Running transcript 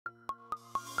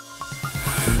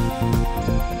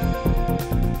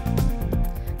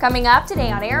Coming up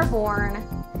today on Airborne,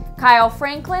 Kyle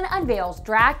Franklin unveils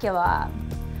Dracula.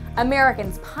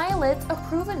 Americans' pilots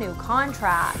approve a new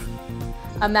contract.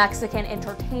 A Mexican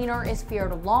entertainer is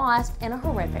feared lost in a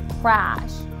horrific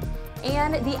crash.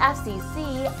 And the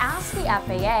FCC asks the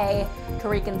FAA to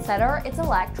reconsider its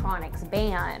electronics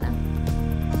ban.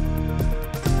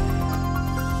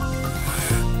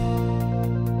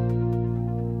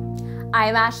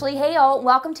 I'm Ashley Hale.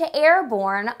 Welcome to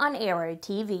Airborne on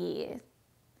Aero-TV.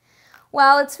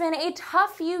 Well, it's been a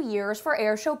tough few years for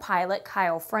airshow pilot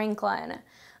Kyle Franklin,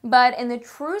 but in the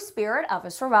true spirit of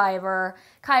a survivor,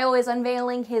 Kyle is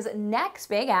unveiling his next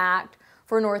big act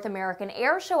for North American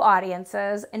airshow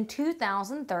audiences in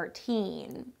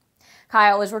 2013.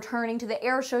 Kyle is returning to the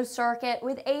airshow circuit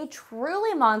with a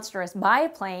truly monstrous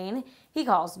biplane he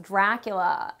calls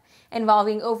Dracula.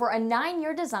 Involving over a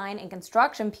 9-year design and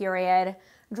construction period,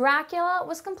 Dracula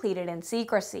was completed in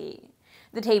secrecy.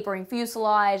 The tapering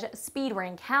fuselage, speed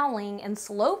ring cowling, and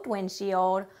sloped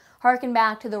windshield harken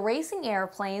back to the racing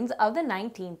airplanes of the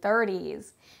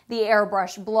 1930s. The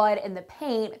airbrushed blood in the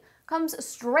paint comes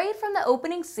straight from the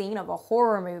opening scene of a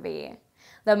horror movie.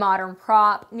 The modern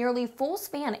prop, nearly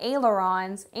full-span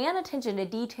ailerons, and attention to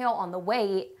detail on the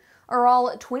weight are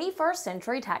all 21st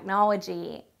century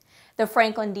technology. The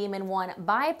Franklin Demon 1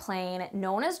 biplane,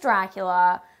 known as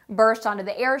Dracula, burst onto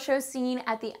the airshow scene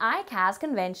at the ICAS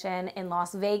convention in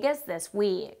Las Vegas this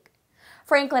week.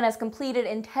 Franklin has completed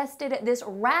and tested this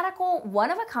radical,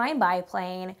 one-of-a-kind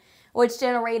biplane, which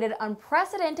generated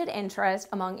unprecedented interest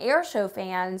among airshow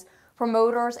fans,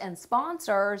 promoters, and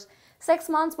sponsors 6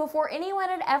 months before anyone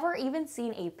had ever even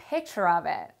seen a picture of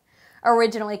it.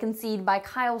 Originally conceived by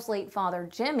Kyle's late father,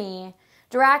 Jimmy,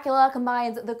 Dracula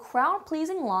combines the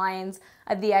crowd-pleasing lines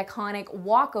of the iconic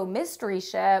Waco mystery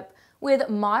ship with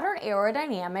modern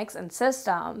aerodynamics and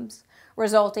systems,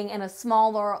 resulting in a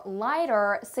smaller,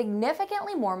 lighter,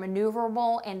 significantly more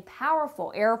maneuverable and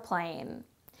powerful airplane.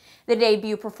 The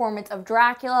debut performance of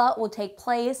Dracula will take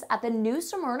place at the New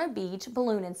Smyrna Beach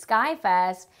Balloon and Sky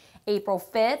Fest, April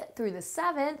 5th through the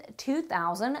 7th,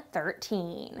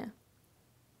 2013.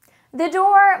 The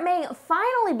door may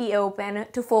finally be open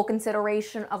to full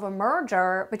consideration of a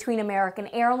merger between American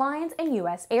Airlines and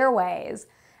U.S. Airways,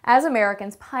 as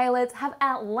Americans' pilots have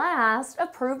at last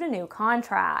approved a new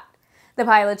contract. The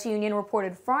pilots' union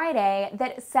reported Friday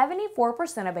that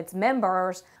 74% of its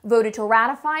members voted to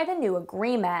ratify the new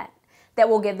agreement that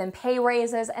will give them pay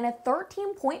raises and a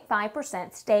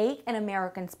 13.5% stake in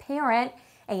American's parent,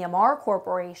 AMR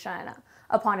Corporation,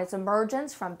 upon its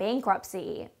emergence from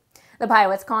bankruptcy. The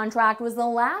pilots' contract was the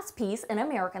last piece in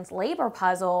Americans' labor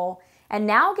puzzle and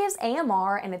now gives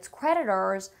AMR and its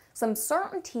creditors some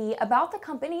certainty about the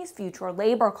company's future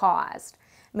labor cost,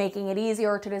 making it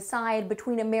easier to decide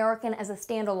between American as a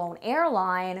standalone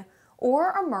airline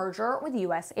or a merger with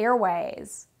U.S.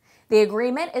 Airways. The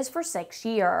agreement is for 6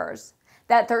 years.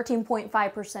 That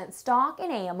 13.5% stock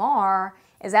in AMR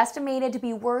is estimated to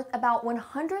be worth about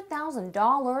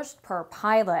 $100,000 per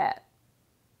pilot.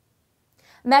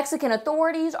 Mexican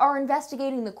authorities are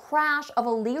investigating the crash of a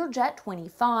Lear Jet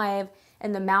 25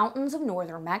 in the mountains of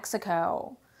northern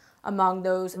Mexico. Among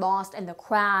those lost in the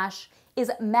crash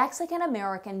is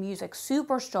Mexican-American music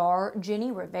superstar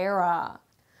Jenni Rivera.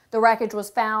 The wreckage was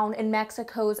found in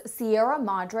Mexico's Sierra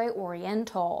Madre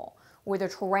Oriental, where the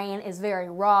terrain is very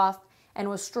rough and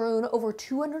was strewn over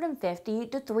 250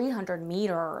 to 300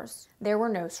 meters. There were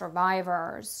no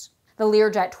survivors. The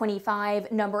Lear Jet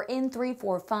 25, number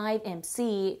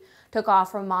N345MC, took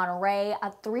off from Monterey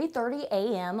at 3:30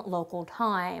 a.m. local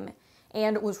time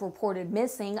and was reported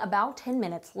missing about 10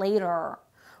 minutes later.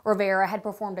 Rivera had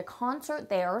performed a concert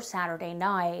there Saturday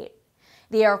night.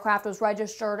 The aircraft was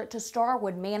registered to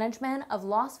Starwood Management of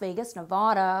Las Vegas,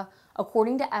 Nevada,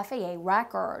 according to FAA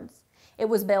records. It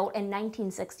was built in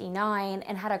 1969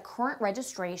 and had a current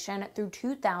registration through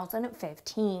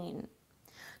 2015.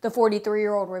 The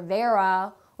 43-year-old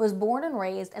Rivera was born and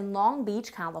raised in Long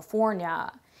Beach,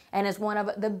 California, and is one of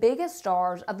the biggest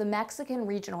stars of the Mexican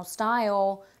regional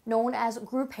style known as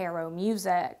grupero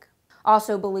music.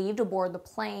 Also believed aboard the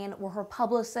plane were her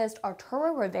publicist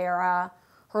Arturo Rivera,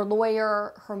 her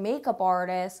lawyer, her makeup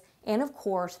artist, and of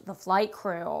course the flight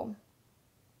crew.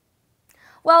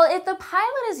 Well, if the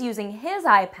pilot is using his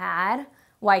iPad,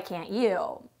 why can't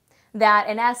you? That,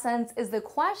 in essence, is the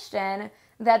question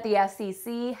that the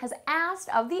FCC has asked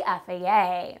of the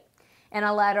FAA. In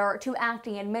a letter to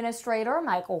Acting Administrator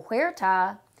Michael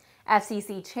Huerta,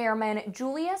 FCC Chairman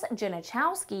Julius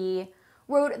Genachowski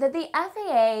wrote that the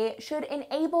FAA should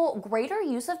enable greater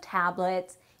use of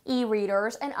tablets,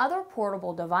 e-readers, and other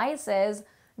portable devices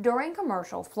during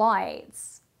commercial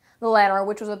flights. The letter,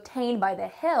 which was obtained by The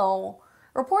Hill,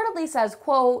 reportedly says,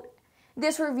 quote,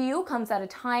 "This review comes at a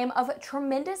time of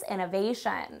tremendous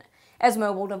innovation, as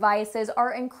mobile devices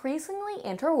are increasingly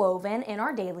interwoven in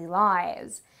our daily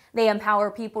lives. They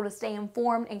empower people to stay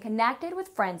informed and connected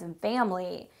with friends and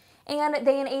family, and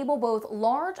they enable both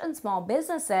large and small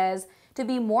businesses to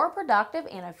be more productive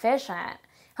and efficient,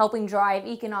 helping drive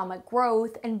economic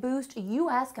growth and boost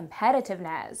U.S.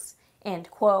 competitiveness," end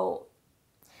quote.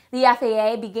 The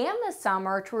FAA began this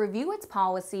summer to review its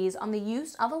policies on the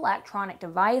use of electronic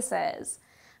devices.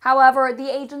 However, the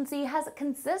agency has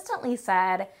consistently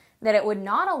said that it would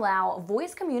not allow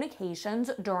voice communications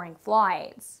during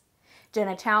flights.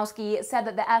 Janachowski said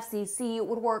that the FCC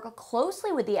would work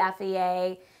closely with the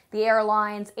FAA, the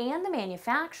airlines, and the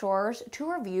manufacturers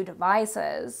to review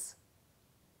devices.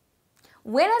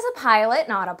 When is a pilot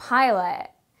not a pilot?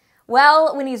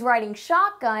 Well, when he's riding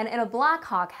shotgun in a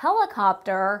BlackHawk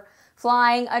helicopter,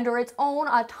 flying under its own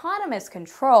autonomous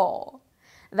control.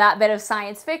 That bit of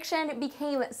science fiction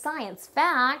became science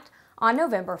fact on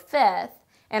November 5th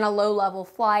in a low-level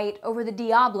flight over the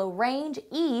Diablo Range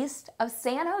east of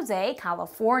San Jose,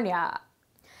 California.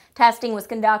 Testing was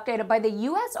conducted by the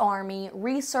U.S. Army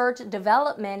Research,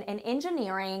 Development, and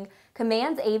Engineering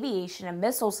Command's Aviation and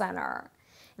Missile Center.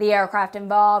 The aircraft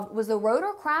involved was the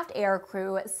Rotorcraft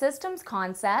Aircrew Systems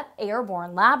Concept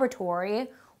Airborne Laboratory,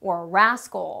 or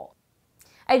RASCL.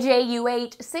 A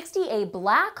Ju-860A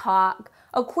BlackHawk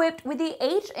equipped with the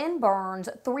H.N. Burns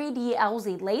 3D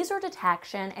LZ laser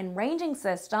detection and ranging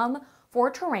system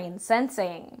for terrain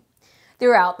sensing.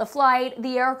 Throughout the flight,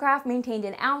 the aircraft maintained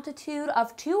an altitude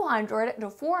of 200 to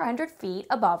 400 feet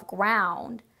above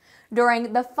ground.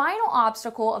 During the final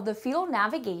obstacle of the field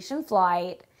navigation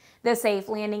flight, the Safe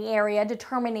Landing Area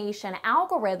Determination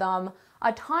algorithm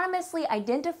autonomously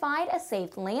identified a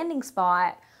safe landing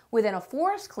spot within a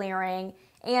forest clearing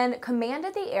and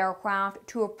commanded the aircraft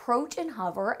to approach and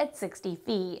hover at 60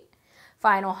 feet.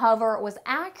 Final hover was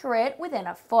accurate within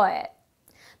a foot.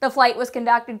 The flight was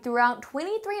conducted throughout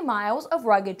 23 miles of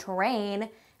rugged terrain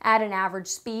at an average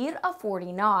speed of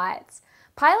 40 knots.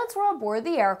 Pilots were aboard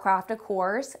the aircraft, of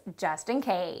course, just in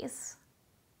case.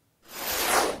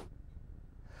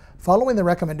 Following the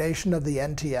recommendation of the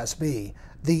NTSB,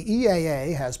 the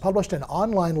EAA has published an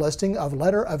online listing of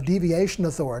Letter of Deviation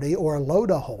Authority, or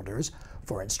LODA, holders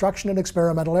for instruction in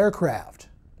experimental aircraft.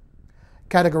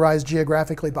 Categorized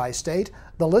geographically by state,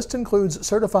 the list includes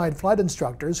certified flight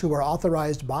instructors who are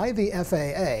authorized by the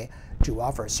FAA to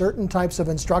offer certain types of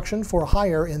instruction for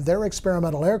hire in their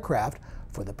experimental aircraft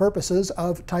for the purposes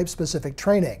of type-specific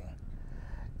training.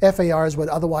 FARs would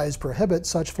otherwise prohibit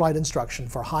such flight instruction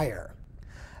for hire.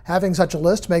 Having such a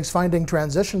list makes finding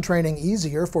transition training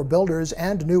easier for builders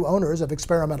and new owners of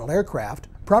experimental aircraft.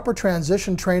 Proper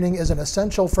transition training is an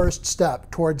essential first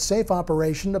step towards safe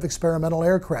operation of experimental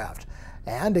aircraft,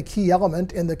 and a key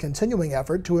element in the continuing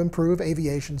effort to improve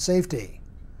aviation safety.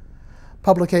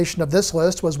 Publication of this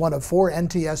list was one of 4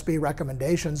 NTSB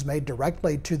recommendations made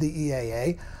directly to the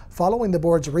EAA following the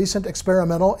board's recent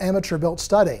experimental amateur-built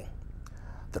study.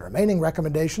 The remaining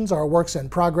recommendations are works in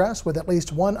progress, with at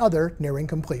least one other nearing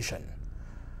completion.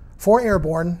 For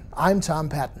Airborne, I'm Tom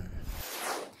Patton.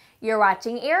 You're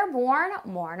watching Airborne.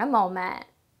 More in a moment.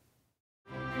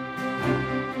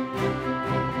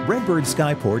 Redbird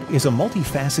Skyport is a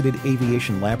multifaceted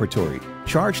aviation laboratory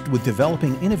charged with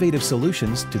developing innovative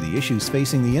solutions to the issues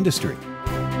facing the industry.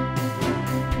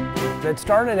 It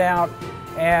started out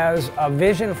as a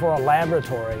vision for a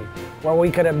laboratory where we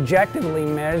could objectively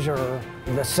measure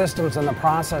the systems and the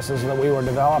processes that we were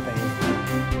developing.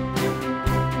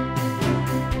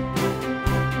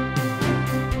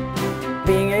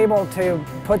 Being able to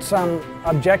put some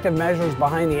objective measures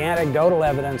behind the anecdotal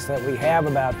evidence that we have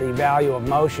about the value of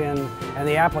motion and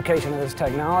the application of this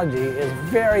technology is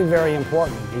very, very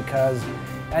important, because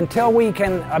until we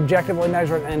can objectively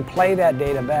measure it and play that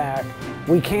data back,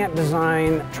 we can't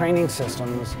design training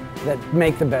systems that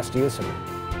make the best use of it.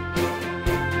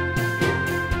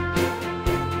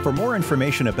 For more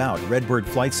information about Redbird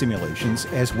flight simulations,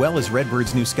 as well as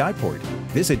Redbird's new Skyport,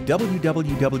 visit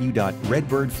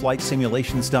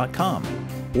www.redbirdflightsimulations.com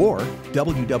or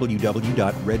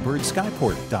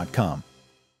www.redbirdskyport.com.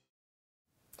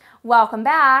 Welcome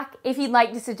back. If you'd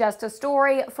like to suggest a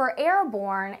story for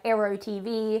Airborne,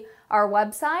 Aero-TV, our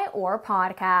website, or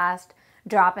podcast,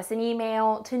 drop us an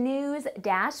email to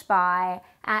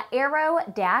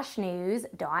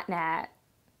news-by@aero-news.net.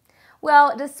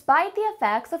 Well, despite the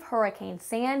effects of Hurricane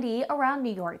Sandy around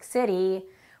New York City,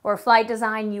 where Flight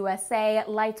Design USA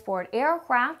light sport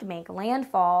aircraft make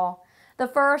landfall, the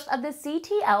first of the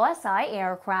CTLSi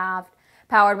aircraft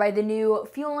powered by the new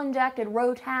fuel-injected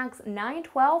Rotax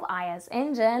 912IS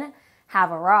engine, have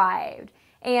arrived,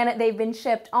 and they've been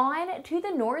shipped on to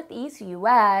the Northeast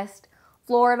U.S.,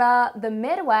 Florida, the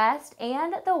Midwest,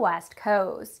 and the West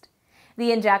Coast.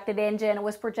 The injected engine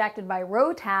was projected by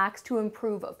Rotax to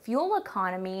improve fuel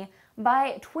economy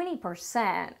by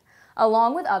 20%,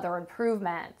 along with other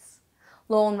improvements.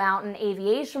 Lone Mountain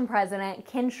Aviation President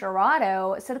Ken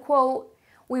Shirato said, quote,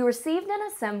 "We received and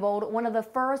assembled one of the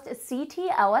first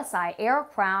CTLSi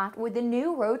aircraft with the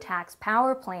new Rotax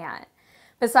power plant.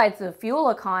 Besides the fuel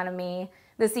economy,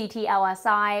 the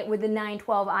CTLSi with the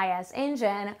 912IS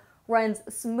engine runs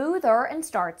smoother and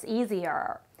starts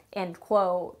easier," end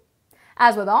quote.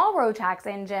 As with all Rotax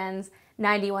engines,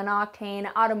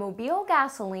 91-octane automobile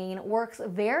gasoline works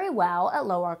very well at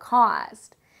lower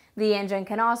cost. The engine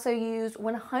can also use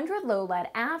 100 low-lead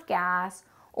avgas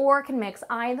or can mix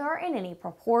either in any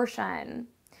proportion.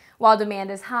 While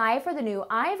demand is high for the new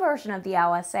I version of the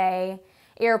LSA,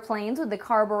 airplanes with the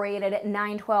carbureted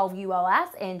 912 ULS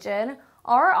engine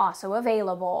are also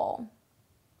available.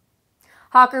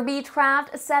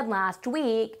 Hawker-Beechcraft said last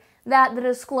week that the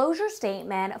disclosure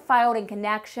statement filed in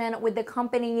connection with the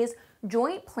company's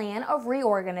Joint Plan of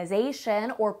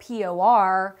Reorganization, or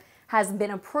POR, has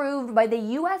been approved by the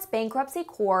U.S. Bankruptcy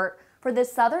Court for the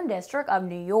Southern District of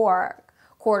New York.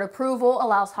 Court approval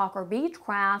allows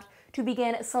Hawker-Beechcraft to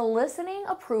begin soliciting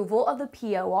approval of the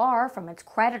POR from its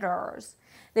creditors.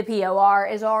 The POR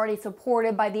is already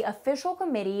supported by the Official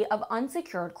Committee of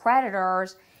Unsecured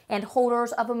Creditors, and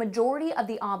holders of a majority of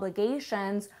the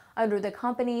obligations under the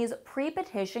company's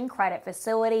pre-petition credit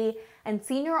facility and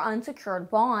senior unsecured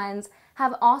bonds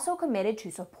have also committed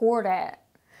to support it.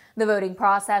 The voting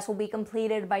process will be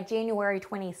completed by January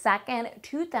 22,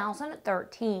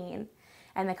 2013,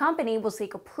 and the company will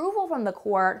seek approval from the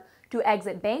court to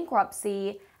exit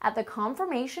bankruptcy at the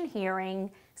confirmation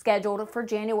hearing scheduled for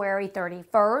January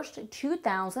 31,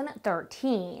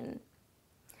 2013.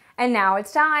 And now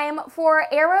it's time for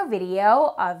Aero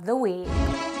Video of the Week.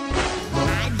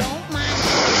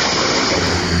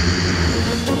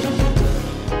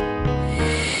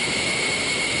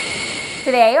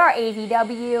 Today, our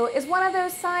AVW is one of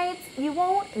those sights you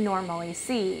won't normally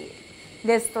see.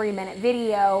 This 3-minute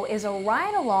video is a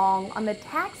ride-along on the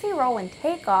taxi roll and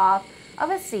takeoff of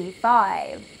a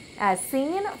C-5, as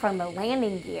seen from the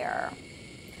landing gear.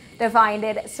 To find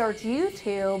it, search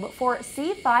YouTube for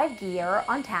C-5 gear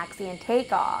on taxi and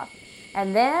takeoff,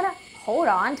 and then hold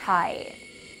on tight.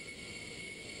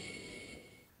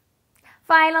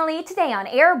 Finally, today on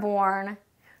Airborne,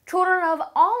 children of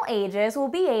all ages will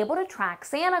be able to track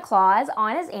Santa Claus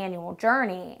on his annual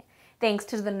journey, thanks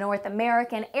to the North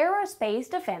American Aerospace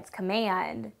Defense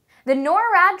Command. The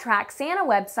NORAD Track Santa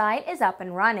website is up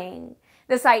and running.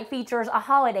 The site features a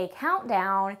holiday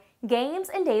countdown, games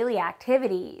and daily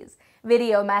activities,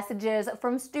 video messages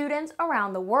from students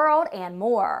around the world, and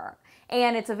more.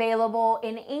 And it's available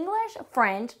in English,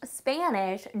 French,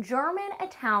 Spanish, German,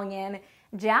 Italian,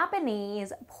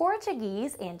 Japanese,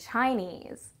 Portuguese, and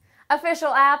Chinese.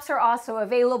 Official apps are also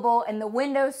available in the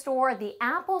Windows Store, the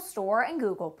Apple Store, and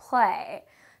Google Play.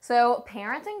 So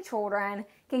parents and children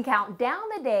can count down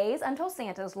the days until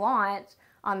Santa's launch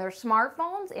on their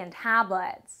smartphones and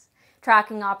tablets.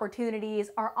 Tracking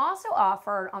opportunities are also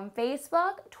offered on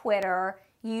Facebook, Twitter,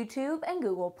 YouTube, and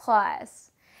Google+.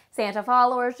 Santa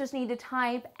followers just need to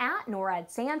type @NORAD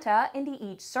Santa into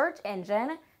each search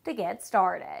engine to get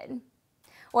started.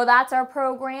 Well, that's our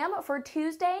program for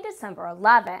Tuesday, December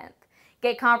 11th.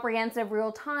 Get comprehensive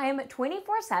real-time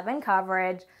 24/7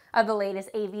 coverage of the latest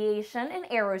aviation and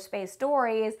aerospace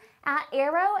stories at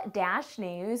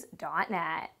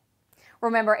aero-news.net.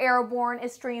 Remember, Airborne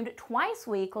is streamed twice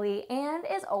weekly and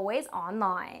is always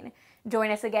online.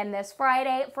 Join us again this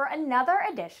Friday for another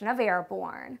edition of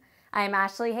Airborne. I'm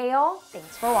Ashley Hale.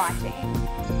 Thanks for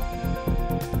watching.